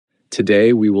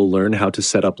Today, we will learn how to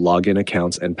set up login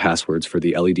accounts and passwords for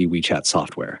the LED WeChat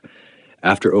software.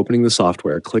 After opening the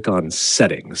software, click on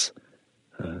Settings,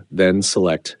 then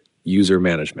select User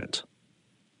Management.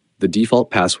 The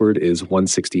default password is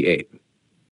 168.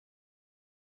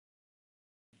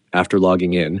 After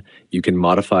logging in, you can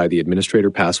modify the administrator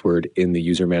password in the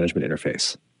user management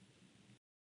interface.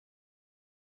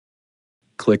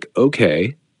 Click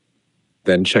OK,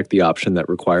 then check the option that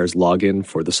requires login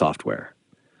for the software.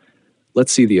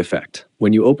 Let's see the effect.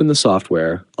 When you open the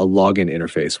software, a login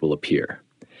interface will appear.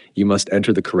 You must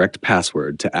enter the correct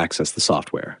password to access the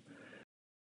software.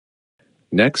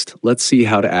 Next, let's see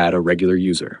how to add a regular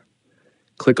user.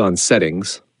 Click on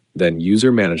Settings, then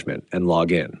User Management, and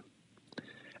log in.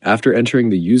 After entering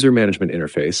the User Management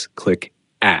interface, click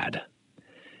Add.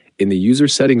 In the User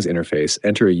Settings interface,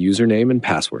 enter a username and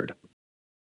password.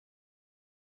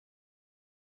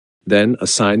 Then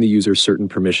assign the user certain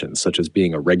permissions, such as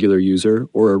being a regular user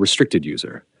or a restricted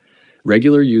user.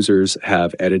 Regular users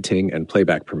have editing and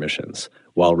playback permissions,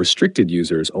 while restricted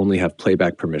users only have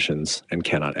playback permissions and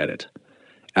cannot edit.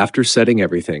 After setting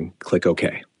everything, click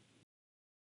OK.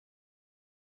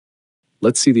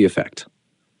 Let's see the effect.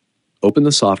 Open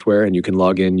the software and you can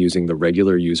log in using the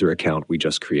regular user account we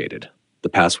just created. The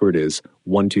password is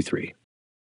 123.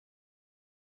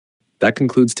 That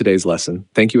concludes today's lesson.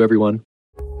 Thank you, everyone.